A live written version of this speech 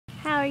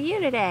are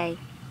you today?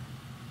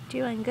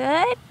 Doing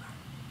good?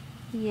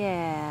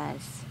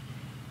 Yes.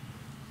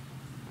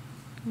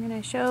 I'm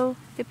going to show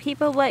the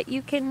people what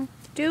you can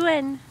do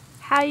and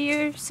how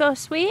you're so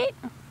sweet.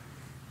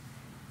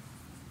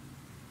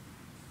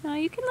 Oh,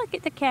 you can look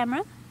at the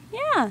camera.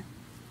 Yeah.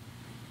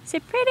 Is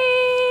it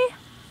pretty?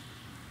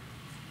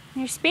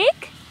 You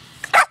speak?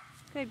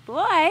 Good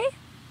boy.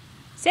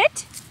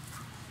 Sit.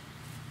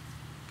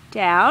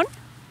 Down.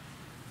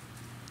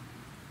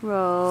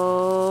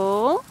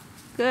 Roll.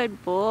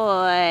 Good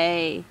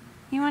boy.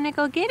 You want to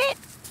go get it?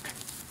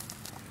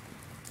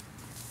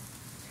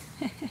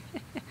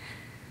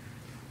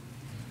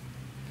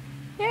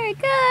 Very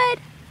good.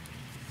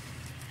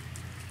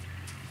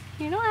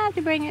 You don't have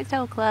to bring it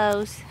so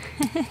close.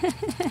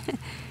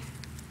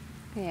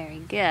 Very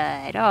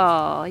good.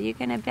 Oh, you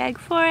gonna beg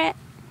for it?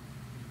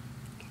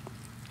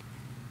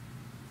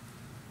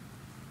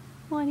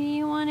 What do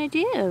you want to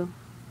do?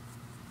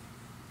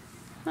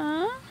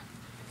 Huh?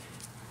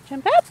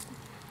 Jump up.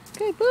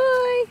 Good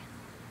boy.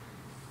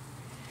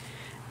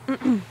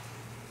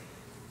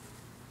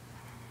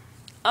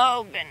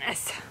 Oh,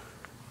 goodness.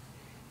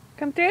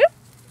 Come through.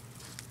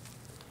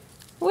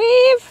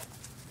 Weave.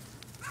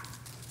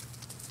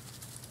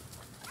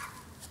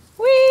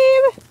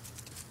 Weave.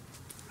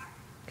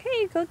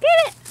 Okay, go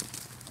get it.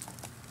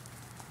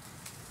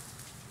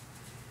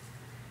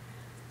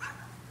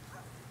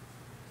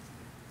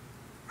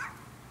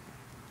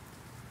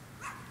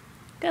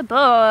 Good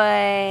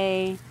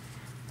boy.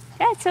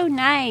 That's so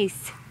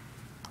nice.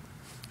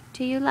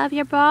 Do you love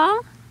your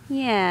ball?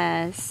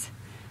 Yes.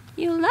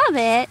 You love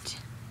it.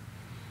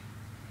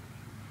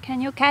 Can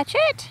you catch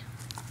it?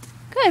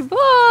 Good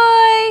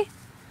boy.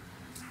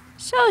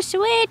 So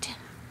sweet.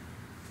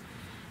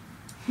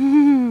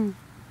 You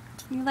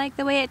like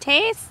the way it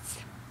tastes?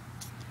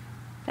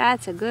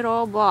 That's a good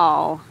old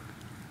ball.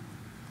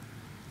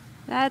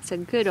 That's a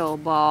good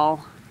old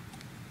ball.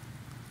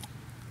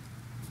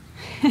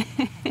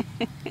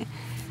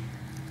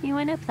 You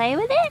want to play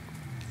with it?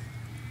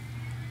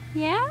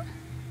 Yeah?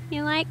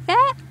 You like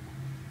that?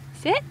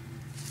 Sit.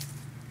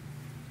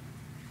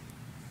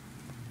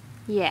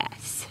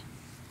 Yes.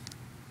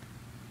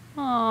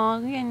 Oh,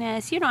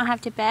 goodness. You don't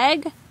have to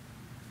beg.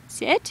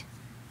 Sit.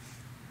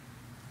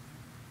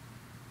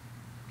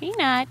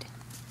 Peanut.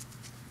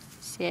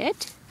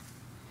 Sit.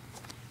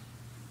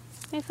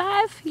 High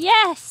five.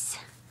 Yes.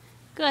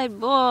 Good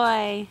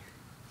boy.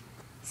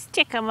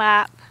 Stick 'em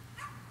up.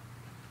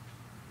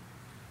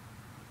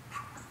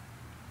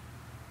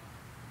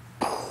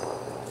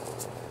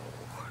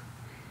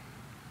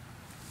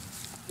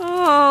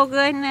 Oh,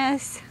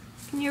 goodness.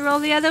 Can you roll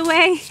the other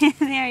way?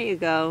 There you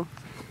go.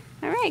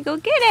 All right, go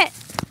get it.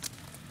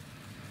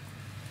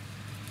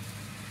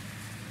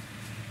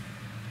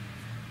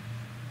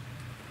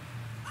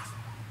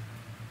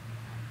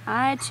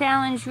 I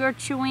challenge your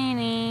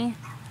Chiweenie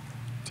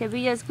to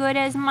be as good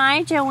as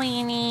my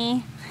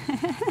Chiweenie.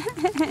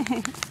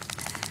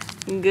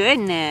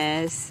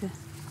 Goodness.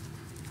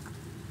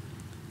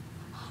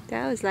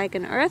 That was like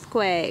an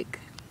earthquake.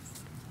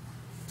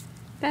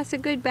 That's a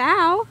good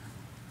bow.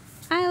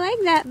 I like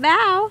that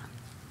bow.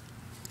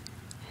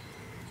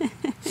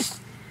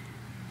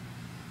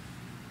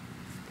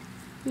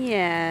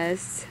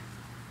 Yes.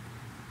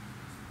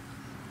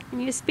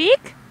 Can you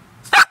speak?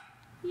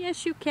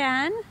 Yes, you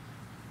can.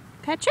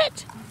 Catch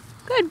it.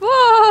 Good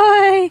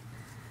boy.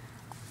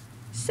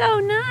 So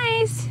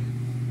nice.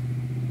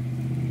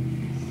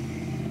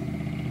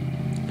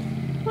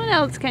 What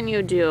else can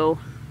you do?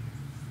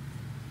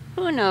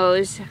 Who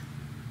knows?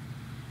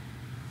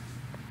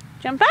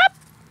 Jump up.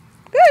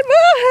 Good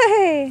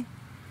boy.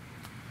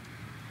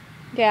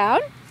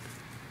 Down.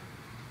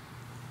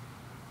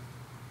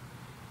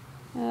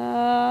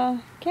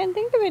 Can't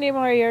think of any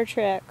more of your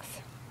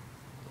tricks.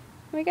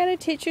 We gotta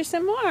teach you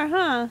some more,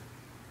 huh?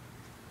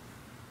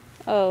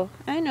 Oh,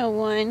 I know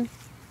one.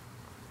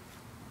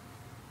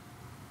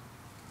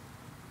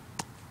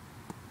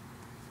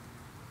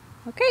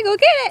 Okay, go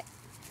get it.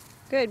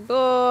 Good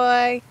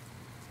boy.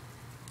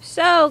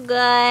 So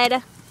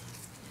good.